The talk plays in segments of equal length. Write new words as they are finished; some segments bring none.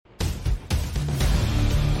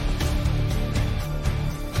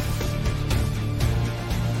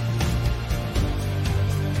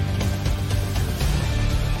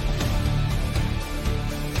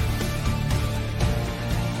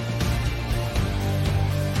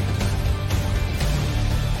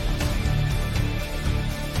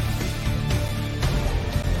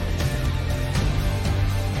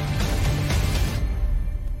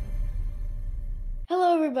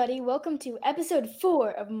everybody. Welcome to episode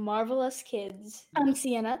 4 of Marvelous Kids. I'm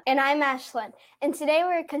Sienna. And I'm Ashlyn. And today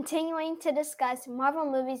we're continuing to discuss Marvel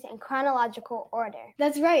movies in chronological order.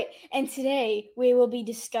 That's right. And today we will be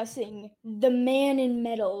discussing the man in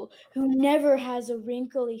metal who never has a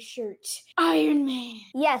wrinkly shirt, Iron Man.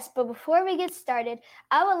 Yes, but before we get started,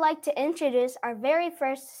 I would like to introduce our very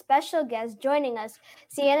first special guest joining us,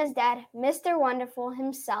 Sienna's dad, Mr. Wonderful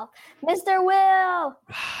himself, Mr. Will.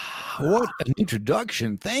 What an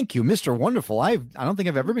introduction. Thank you, Mr. Wonderful. I don't think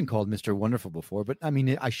I've ever been called Mr. Wonderful before, but I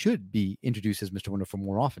mean, I should be introduced as Mr. Wonderful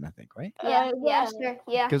more often, I think, right? Yeah, sure.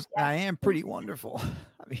 Yeah. Because I am pretty wonderful.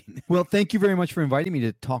 I mean, well, thank you very much for inviting me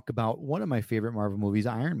to talk about one of my favorite Marvel movies,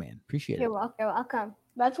 Iron Man. Appreciate it. You're welcome.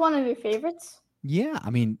 That's one of your favorites? Yeah, I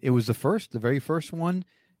mean, it was the very first one,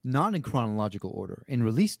 not in chronological order, in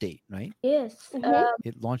release date, right? Yes.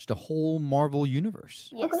 It launched a whole Marvel universe.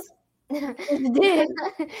 Yes. It did.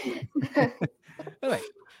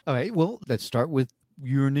 All right. Well, let's start with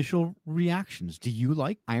your initial reactions. Do you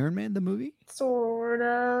like Iron Man, the movie? Sort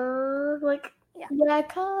of. Like, Yeah.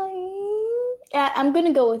 Yeah, I'm going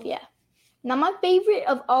to go with yeah. Not my favorite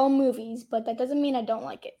of all movies, but that doesn't mean I don't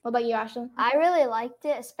like it. What about you, Ashlyn? I really liked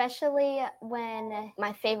it, especially when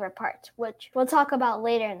my favorite part, which we'll talk about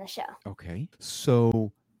later in the show. Okay.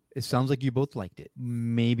 So it sounds like you both liked it.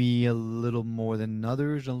 Maybe a little more than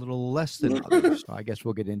others, a little less than others. So I guess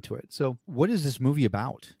we'll get into it. So what is this movie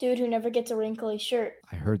about? Dude who never gets a wrinkly shirt.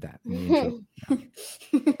 I heard that in the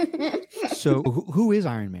intro. So who is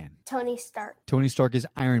Iron Man? Tony Stark. Tony Stark is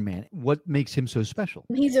Iron Man. What makes him so special?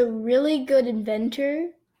 He's a really good inventor.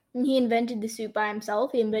 He invented the suit by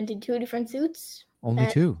himself. He invented 2 different suits. Only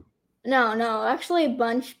 2. No, actually a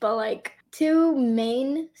bunch, but like 2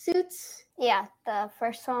 main suits. Yeah, the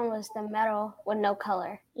first one was the metal with no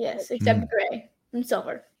color. Yes, except gray and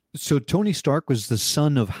silver. So Tony Stark was the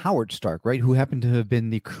son of Howard Stark, right? Who happened to have been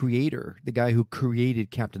the creator, the guy who created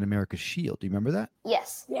Captain America's shield. Do you remember that?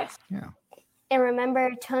 Yes. Yes. Yeah. And remember,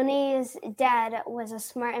 Tony's dad was a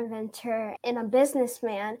smart inventor and a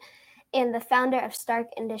businessman and the founder of Stark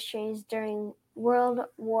Industries during World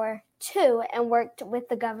War II and worked with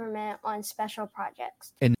the government on special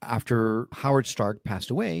projects. And after Howard Stark passed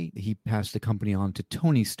away, he passed the company on to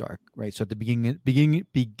Tony Stark, right? So at the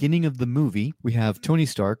beginning of the movie, we have Tony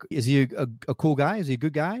Stark. Is he a cool guy? Is he a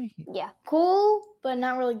good guy? Yeah. Cool, but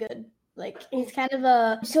not really good. Like, he's kind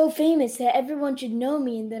of so famous that everyone should know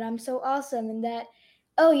me and that I'm so awesome and that,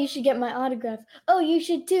 oh, you should get my autograph. Oh, you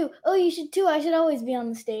should too. Oh, you should too. I should always be on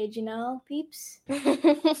the stage, peeps?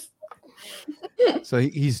 So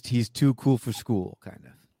he's too cool for school, kind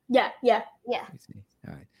of. Yeah. I see.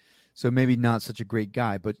 All right. So maybe not such a great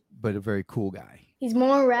guy, but a very cool guy. He's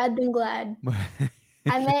more rad than glad.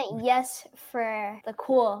 I meant yes for the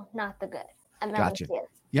cool, not the good. I meant Gotcha. yes.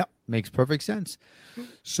 Yep, makes perfect sense.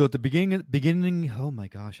 So at the beginning, oh my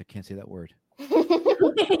gosh, I can't say that word.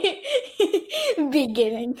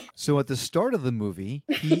 Beginning. So at the start of the movie,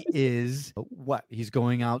 he is what? He's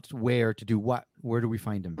going out where to do what? Where do we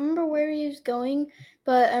find him? I remember where he was going,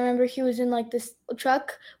 but I remember he was in like this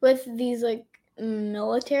truck with these like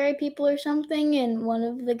military people or something, and one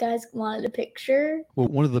of the guys wanted a picture. Well,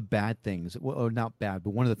 one of the bad things, well, not bad,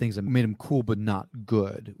 but one of the things that made him cool but not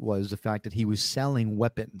good was the fact that he was selling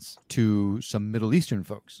weapons to some Middle Eastern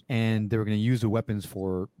folks, and they were going to use the weapons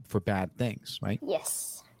for bad things, right?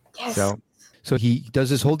 Yes. So he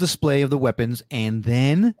does this whole display of the weapons, and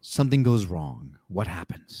then something goes wrong. What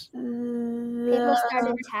happens? People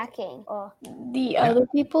started attacking. Oh. The other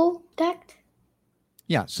people attacked?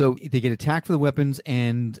 Yeah, so they get attacked for the weapons,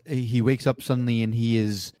 and he wakes up suddenly, and he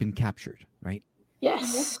has been captured, right?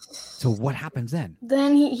 Yes. So what happens then?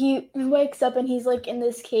 Then he wakes up and he's like in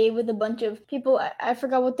this cave with a bunch of people. I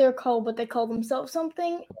forgot what they're called, but they call themselves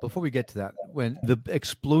something. Before we get to that, when the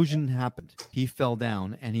explosion happened, he fell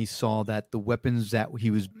down and he saw that the weapons that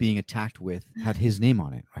he was being attacked with had his name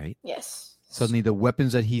on it, right? Yes. Suddenly the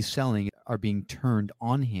weapons that he's selling are being turned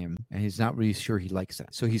on him, and he's not really sure he likes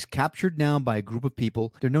that. So he's captured now by a group of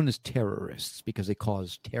people. They're known as terrorists because they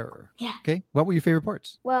cause terror. Yeah. Okay. What were your favorite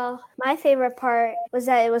parts? Well, my favorite part was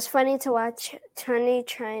that it was funny to watch Tony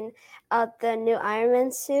trying out the new Iron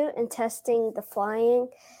Man suit and testing the flying.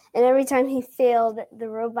 And every time he failed, the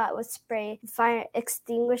robot would spray fire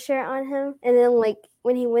extinguisher on him. And then, like,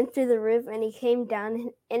 when he went through the roof and he came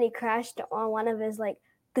down and he crashed on one of his, like,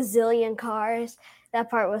 gazillion cars, that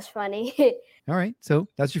part was funny. All right. So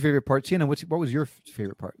that's your favorite part. Sienna, what was your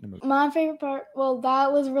favorite part in the movie? My favorite part, well,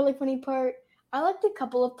 that was a really funny part. I liked a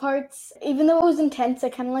couple of parts. Even though it was intense, I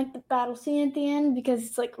kind of liked the battle scene at the end because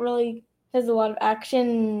it's, like, really There's a lot of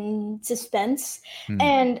action, suspense. Hmm.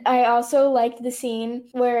 And I also liked the scene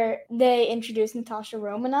where they introduced Natasha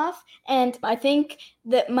Romanoff. And I think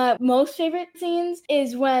that my most favorite scenes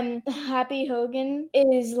is when Happy Hogan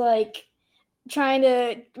is like trying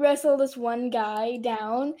to wrestle this one guy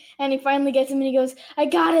down, and he finally gets him and he goes, I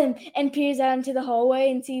got him, and peers out into the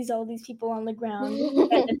hallway and sees all these people on the ground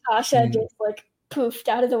and Natasha just like poofed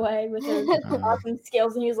out of the way with her awesome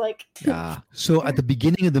skills, and he was like, So at the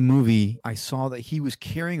beginning of the movie, I saw that he was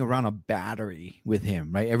carrying around a battery with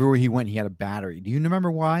him, right? Everywhere he went, he had a battery. Do you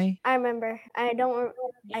remember why? I remember. I don't.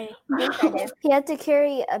 I think I do. He had to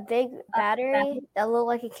carry a big battery that looked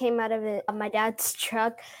like it came out of my dad's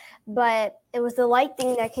truck, but it was the light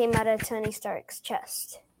thing that came out of Tony Stark's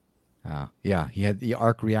chest. Yeah, he had the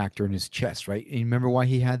arc reactor in his chest, right? And you remember why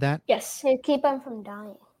he had that? Yes. To keep him from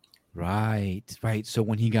dying. Right. So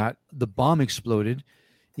when the bomb exploded,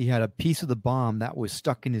 he had a piece of the bomb that was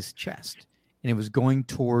stuck in his chest, and it was going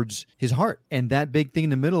towards his heart. And that big thing in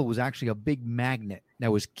the middle was actually a big magnet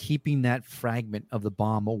that was keeping that fragment of the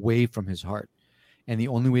bomb away from his heart. And the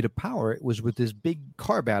only way to power it was with this big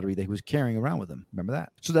car battery that he was carrying around with him. Remember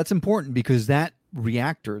that? So that's important because that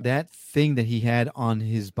reactor, that thing that he had on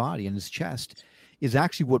his body, in his chest, is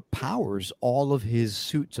actually what powers all of his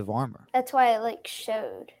suits of armor. That's why it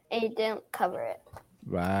showed. It didn't cover it.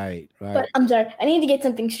 Right. But I'm sorry, I need to get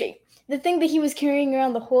something straight. The thing that he was carrying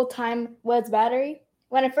around the whole time was battery.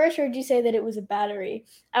 When I first heard you say that it was a battery,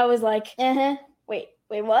 I was like, wait,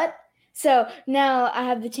 what? So now I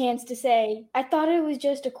have the chance to say, I thought it was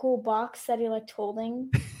just a cool box that he liked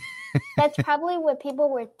holding. That's probably what people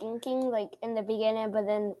were thinking in the beginning, but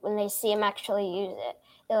then when they see him actually use it,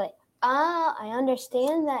 they're like, I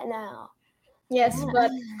understand that now. Yes, but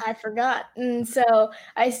I forgot. And so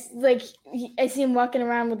I see him walking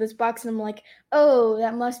around with this box, and I'm like, oh,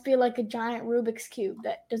 that must be like a giant Rubik's Cube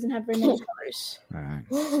that doesn't have very many colors. All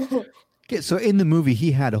right. Okay, so in the movie,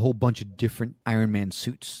 he had a whole bunch of different Iron Man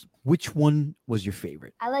suits. Which one was your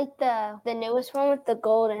favorite? I like the newest one with the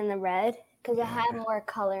gold and the red because it had more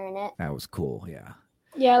color in it. That was cool, yeah.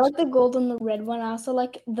 Yeah, I like the gold and the red one. I also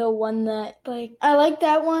like the one that, I like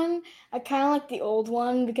that one. I kind of like the old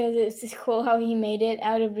one because it's just cool how he made it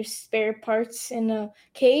out of his spare parts in a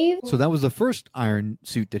cave. So that was the first iron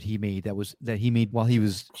suit that he made, that he made while he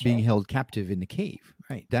was being held captive in the cave,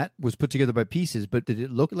 right? That was put together by pieces, but did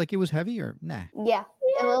it look like it was heavy or nah? Yeah,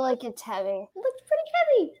 it looked like it's heavy. It looks pretty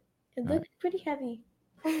heavy. It looks pretty heavy.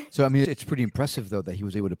 So, I mean, it's pretty impressive, though, that he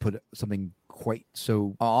was able to put something quite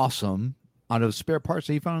so awesome out of spare parts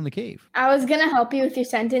that he found in the cave. I was going to help you with your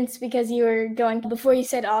sentence because you were going before you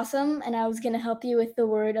said awesome, and I was going to help you with the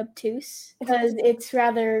word obtuse because it's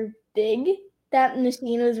rather big. That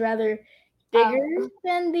machine was rather bigger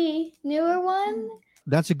than the newer one.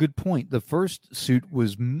 That's a good point. The first suit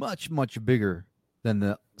was much, much bigger than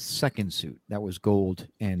the second suit that was gold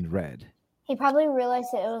and red. He probably realized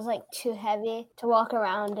that it was too heavy to walk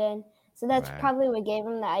around in. So that's probably what gave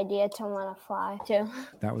him the idea to want to fly too.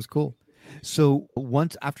 That was cool. So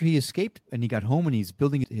once after he escaped and he got home and he's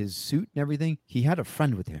building his suit and everything, he had a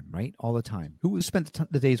friend with him, right? All the time. Who spent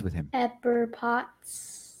the days with him? Pepper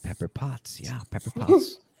Potts. Pepper Potts. Yeah, Pepper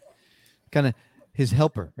Potts. Kind of his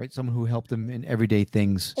helper, right? Someone who helped him in everyday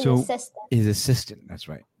things. His assistant. That's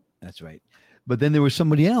right. But then there was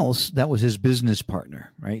somebody else that was his business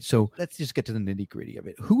partner, right? So let's just get to the nitty gritty of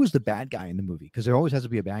it. Who was the bad guy in the movie? Because there always has to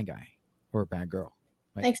be a bad guy or a bad girl.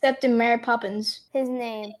 Right? Except in Mary Poppins. His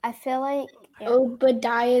name, I feel like...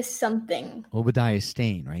 Obadiah something. Obadiah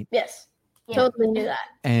Stane, right? Yes. Yeah. Totally knew that.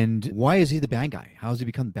 And why is he the bad guy? How has he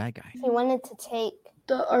become the bad guy? He wanted to take...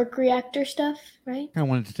 the arc reactor stuff, right? Kind of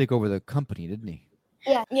wanted to take over the company, didn't he?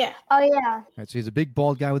 Yeah. Oh, yeah. Right, so he's a big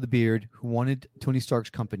bald guy with a beard who wanted Tony Stark's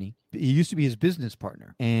company. He used to be his business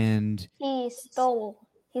partner, and he stole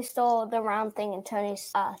the round thing in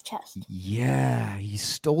Tony's chest. Yeah, he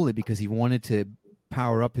stole it because he wanted to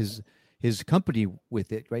power up his company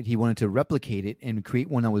with it, right? He wanted to replicate it and create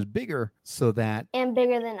one that was bigger and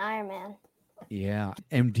bigger than Iron Man. Yeah,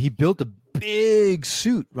 and he built a big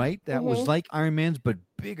suit, right? That was like Iron Man's, but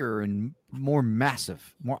bigger and more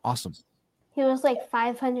massive, more awesome. He was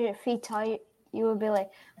 500 feet tall. You would be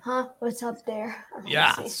like, huh? What's up there?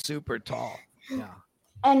 Yeah, super tall. Yeah.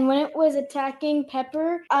 And when it was attacking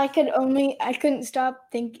Pepper, I couldn't stop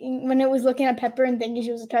thinking, when it was looking at Pepper and thinking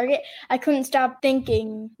she was a target, I couldn't stop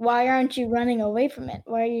thinking, why aren't you running away from it?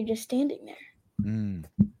 Why are you just standing there?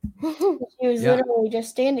 She was literally just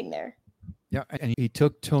standing there. Yeah, and he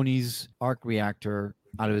took Tony's arc reactor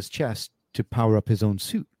out of his chest to power up his own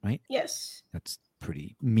suit, right? Yes.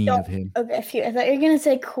 pretty mean Don't- of him. Okay, I thought you were gonna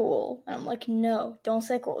say cool, and I'm like, no, don't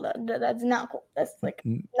say cool. That's not cool. That's like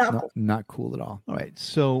not cool. Not cool at all. All right.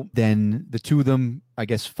 So then the two of them, I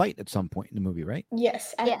guess, fight at some point in the movie, right?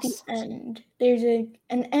 Yes, at Yes. the end, there's an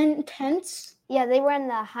intense. Yeah, they were on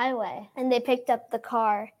the highway and they picked up the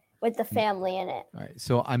car with the family in it. All right.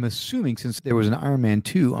 So I'm assuming, since there was an Iron Man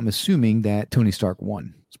 2, I'm assuming that Tony Stark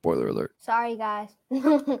won. Spoiler alert. Sorry, guys.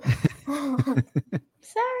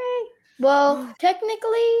 Sorry. Well,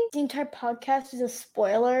 technically, the entire podcast is a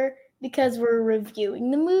spoiler because we're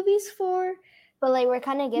reviewing the movies for. But like we're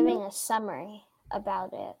kind of giving a summary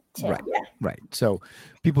about it too. Right. Yeah. Right. So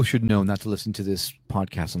people should know not to listen to this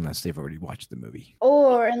podcast unless they've already watched the movie.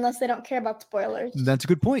 Or unless they don't care about spoilers. That's a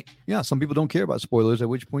good point. Yeah. Some people don't care about spoilers, at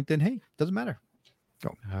which point then, hey, doesn't matter. Oh,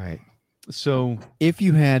 all right. So if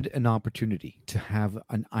you had an opportunity to have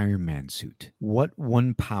an Iron Man suit, what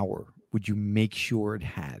one power would you make sure it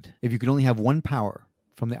had? If you could only have one power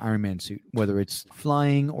from the Iron Man suit, whether it's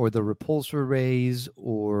flying or the repulsor rays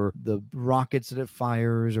or the rockets that it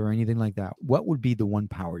fires or anything like that, what would be the one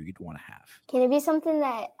power you'd want to have? Can it be something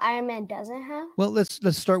that Iron Man doesn't have? Well, let's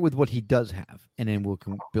start with what he does have, and then we'll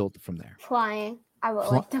build from there. Flying. I would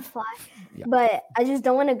Fly- like to fly. Yeah. But I just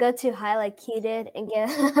don't want to go too high like he did and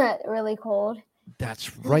get really cold.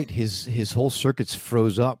 That's right. His whole circuits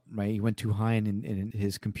froze up, right? He went too high and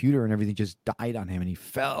his computer and everything just died on him and he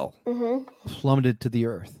fell, plummeted to the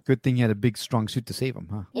earth. Good thing he had a big, strong suit to save him,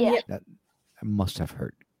 huh? Yeah. That must have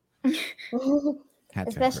hurt. Had to have hurt.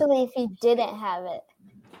 Especially if he didn't have it.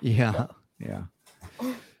 Yeah, yeah.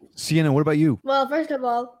 Sienna, what about you? Well, first of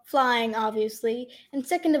all, flying, obviously. And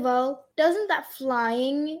second of all, doesn't that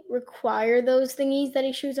flying require those thingies that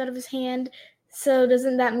he shoots out of his hand? So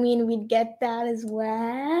doesn't that mean we'd get that as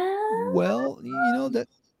well? Well,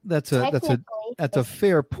 that's a Technically,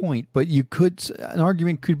 fair point, but an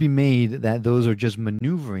argument could be made that those are just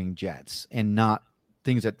maneuvering jets and not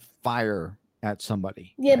things that fire at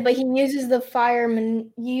somebody. Yeah, right? but he uses the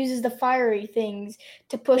fiery things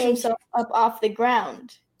to push Make- himself up off the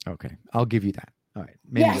ground. Okay, I'll give you that. All right.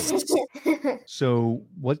 Maybe Yes. So,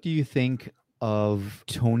 what do you think of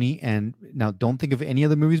Tony and now don't think of any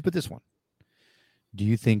other movies but this one. Do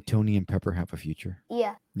you think Tony and Pepper have a future?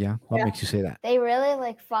 Yeah. Yeah? What Yeah. makes you say that? They really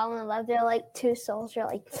like fall in love. They're like two souls. You're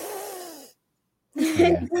like,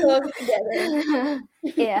 Yeah. Close together.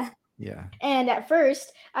 yeah. Yeah. And at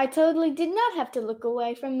first, I totally did not have to look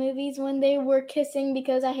away from movies when they were kissing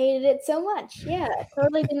because I hated it so much. Yeah, I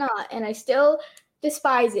totally did not. And I still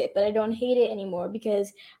despise it, but I don't hate it anymore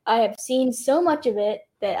because I have seen so much of it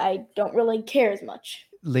that I don't really care as much.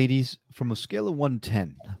 Ladies, from a scale of 1 to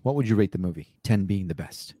 10, what would you rate the movie? 10 being the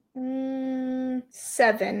best.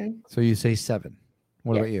 7. So you say 7.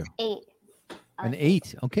 What Yeah. about you? 8. An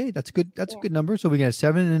 8. Okay, that's good. That's a good number. So we got a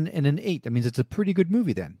 7 and an 8. That means it's a pretty good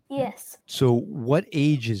movie then. Yes. So what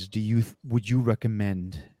ages would you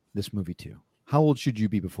recommend this movie to? How old should you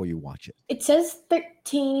be before you watch it? It says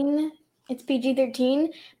 13. It's PG-13,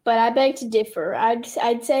 but I beg to differ. I'd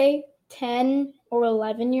say 10 or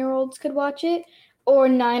 11-year-olds could watch it, or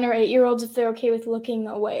 9 or 8-year-olds if they're okay with looking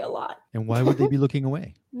away a lot. And why would they be looking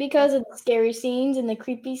away? Because of the scary scenes and the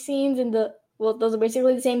creepy scenes and those are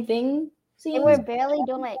basically the same thing. And Scenes. we're barely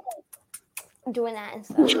doing that and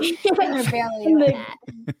stuff. We're barely And doing the- that.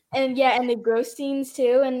 And yeah, and the gross scenes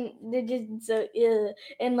too, and they're just so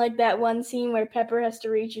and like that one scene where Pepper has to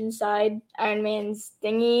reach inside Iron Man's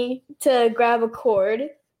thingy to grab a cord,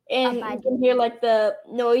 and you can hear like the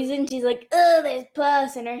noise, and she's like, "Oh, there's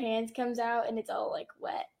pus," and her hands comes out, and it's all like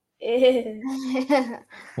wet. Ew.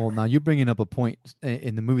 Well, now you're bringing up a point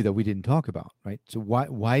in the movie that we didn't talk about, right? So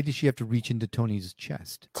why did she have to reach into Tony's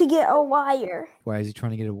chest? To get a wire. Why is she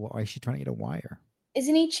trying to get a wire?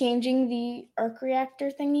 Isn't he changing the arc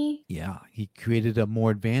reactor thingy? Yeah, he created a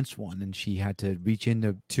more advanced one, and she had to reach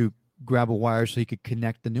in to grab a wire so he could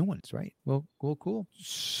connect the new ones, right? Well, cool.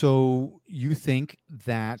 So you think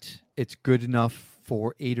that it's good enough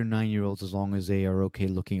for 8 or 9-year-olds as long as they are okay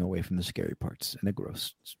looking away from the scary parts and the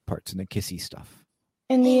gross parts and the kissy stuff?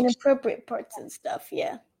 And the inappropriate parts and stuff,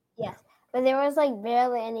 yeah. Yes. But there was like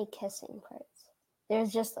barely any kissing parts. There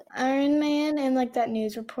was just like Iron Man and like that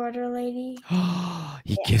news reporter lady.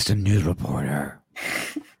 He kissed a news reporter.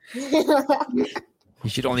 He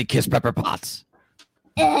should only kiss Pepper Potts.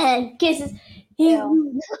 And kisses. He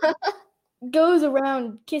Ew. goes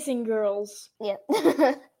around kissing girls. Yep.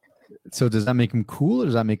 So does that make him cool or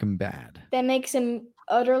does that make him bad? That makes him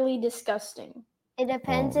utterly disgusting. It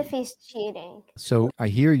depends Oh. if he's cheating. So I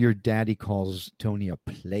hear your daddy calls Tony a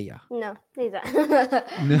playa. No, he's not.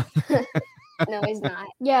 No. No, he's not.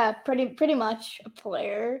 Yeah, pretty much a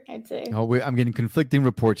player, I'd say. Oh, I'm getting conflicting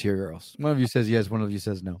reports here, girls. One of you says yes, one of you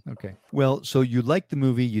says no. Okay. Well, so you like the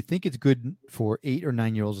movie. You think it's good for 8 or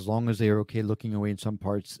 9-year-olds as long as they are okay looking away in some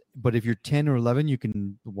parts. But if you're 10 or 11, you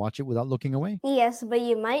can watch it without looking away. Yes, but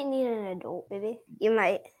you might need an adult, maybe. You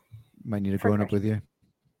might. Might need a grown up with you.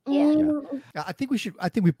 Yeah. Mm, I think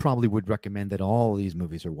we probably would recommend that all these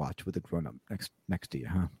movies are watched with a grown up next to you,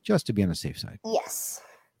 huh? Just to be on the safe side. Yes.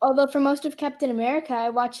 Although for most of Captain America, I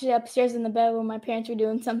watched it upstairs in the bed when my parents were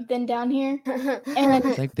doing something down here. And I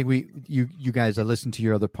think you guys, I listened to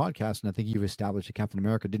your other podcast, and I think you've established that Captain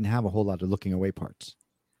America didn't have a whole lot of looking away parts.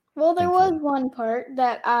 well, there Thankfully. was one part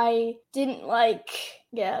that I didn't like.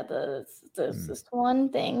 Yeah, this one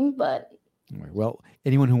thing, but All right. Well,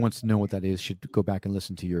 anyone who wants to know what that is should go back and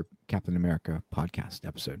listen to your Captain America podcast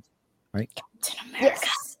episode, right? Captain America.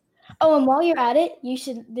 Yes. Oh, and while you're at it, you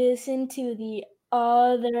should listen to the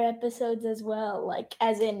other episodes as well, like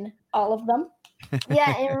as in all of them.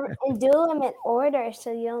 Yeah, and do them in order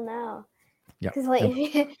so you'll know. Yep. Because like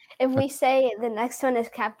if we say the next one is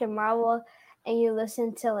Captain Marvel and you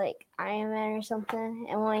listen to like Iron Man or something,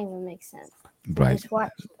 it won't even make sense. Right. Just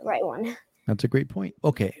watch the right one. That's a great point.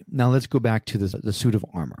 Okay, now let's go back to the suit of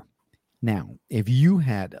armor. Now, if you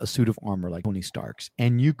had a suit of armor like Tony Stark's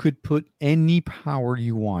and you could put any power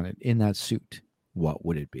you wanted in that suit, what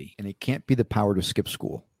would it be? And it can't be the power to skip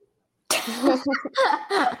school.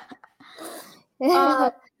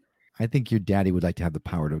 I think your daddy would like to have the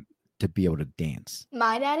power to be able to dance.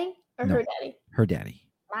 My daddy or No. her daddy? Her daddy.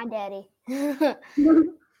 My daddy. I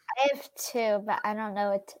have two, but I don't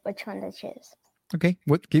know which one to choose. Okay,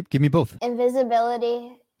 what? Give me both.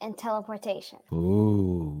 Invisibility and teleportation.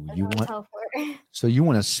 Oh, I you wanna want teleport. so you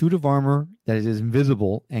want a suit of armor that is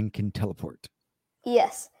invisible and can teleport.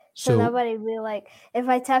 Yes. So So nobody will be like, if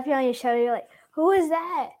I tap you on your shoulder, you're like, who is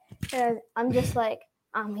that? And I'm just like,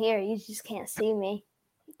 I'm here. You just can't see me.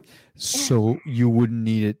 so you wouldn't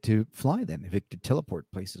need it to fly then if it could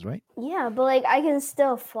teleport places, right? Yeah, but like I can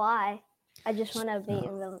still fly. I just want to be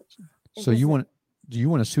invisible. So do you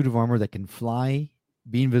want a suit of armor that can fly,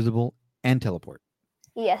 be invisible, and teleport?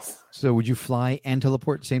 Yes. So would you fly and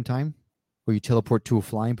teleport at the same time? Or you teleport to a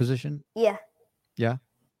flying position? Yeah. Yeah?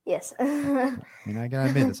 Yes. I mean, I gotta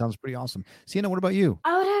admit, that sounds pretty awesome. Sienna, what about you?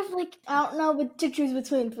 I would have I don't know, but to choose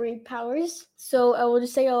between 3 powers. So I will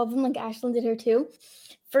just say all of them, like Ashlyn did her too.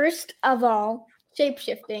 First of all,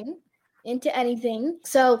 shape-shifting into anything.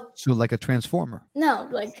 So So like a transformer. no,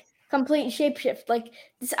 like complete shapeshift. Like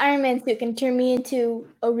this Iron Man suit can turn me into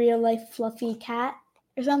a real life fluffy cat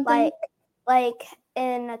or something. like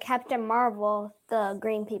in Captain Marvel, the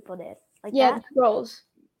green people did. Like yeah, that. the scrolls.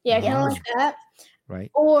 Yeah, kind of Wow. like that.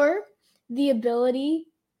 Right? Or the ability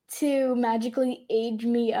to magically age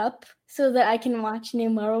me up so that I can watch new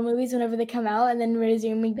Marvel movies whenever they come out and then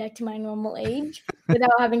resume me back to my normal age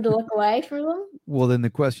without having to look away for them. Well, then the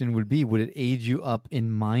question would be, would it age you up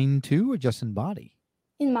in mind too, or just in body?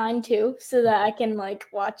 In mine too, so that I can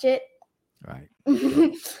watch it. Right.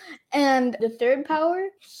 And the third power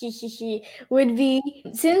would be,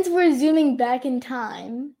 since we're zooming back in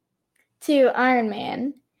time to Iron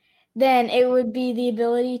Man, then it would be the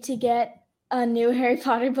ability to get a new Harry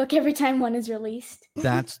Potter book every time one is released.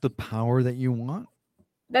 That's the power that you want?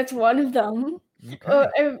 That's one of them. Okay. Or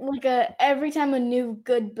every time a new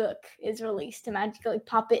good book is released, to magically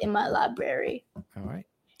pop it in my library. All right.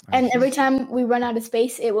 I And see. every time we run out of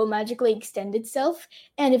space, it will magically extend itself.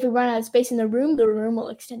 And if we run out of space in the room will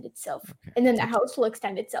extend itself. Okay. And then the house will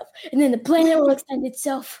extend itself. And then the planet will extend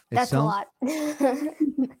itself. It That's sounds, a lot.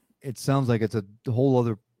 It sounds like it's a whole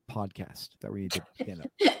other podcast that we need to stand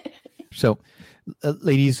up. So,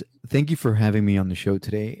 ladies, thank you for having me on the show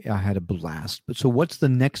today. I had a blast. But so, what's the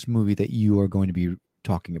next movie that you are going to be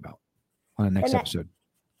talking about on the next episode?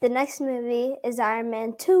 The next movie is Iron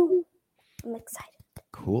Man 2. I'm excited.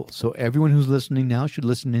 Cool. So, everyone who's listening now should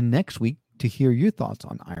listen in next week to hear your thoughts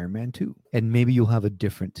on Iron Man 2. And maybe you'll have a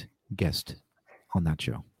different guest on that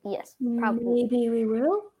show. Yes, probably. Maybe we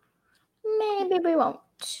will. Maybe we won't.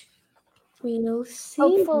 We'll see.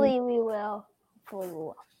 Hopefully we will. Hopefully we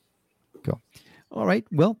will. All right.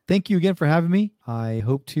 Well, thank you again for having me. I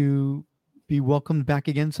hope to be welcomed back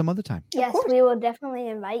again some other time. Yes, we will definitely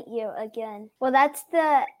invite you again. Well, that's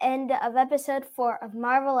the end of episode 4 of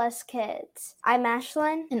Marvelous Kids. I'm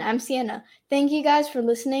Ashlyn. And I'm Sienna. Thank you guys for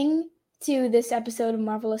listening to this episode of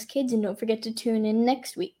Marvelous Kids. And don't forget to tune in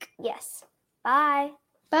next week. Yes. Bye.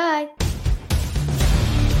 Bye.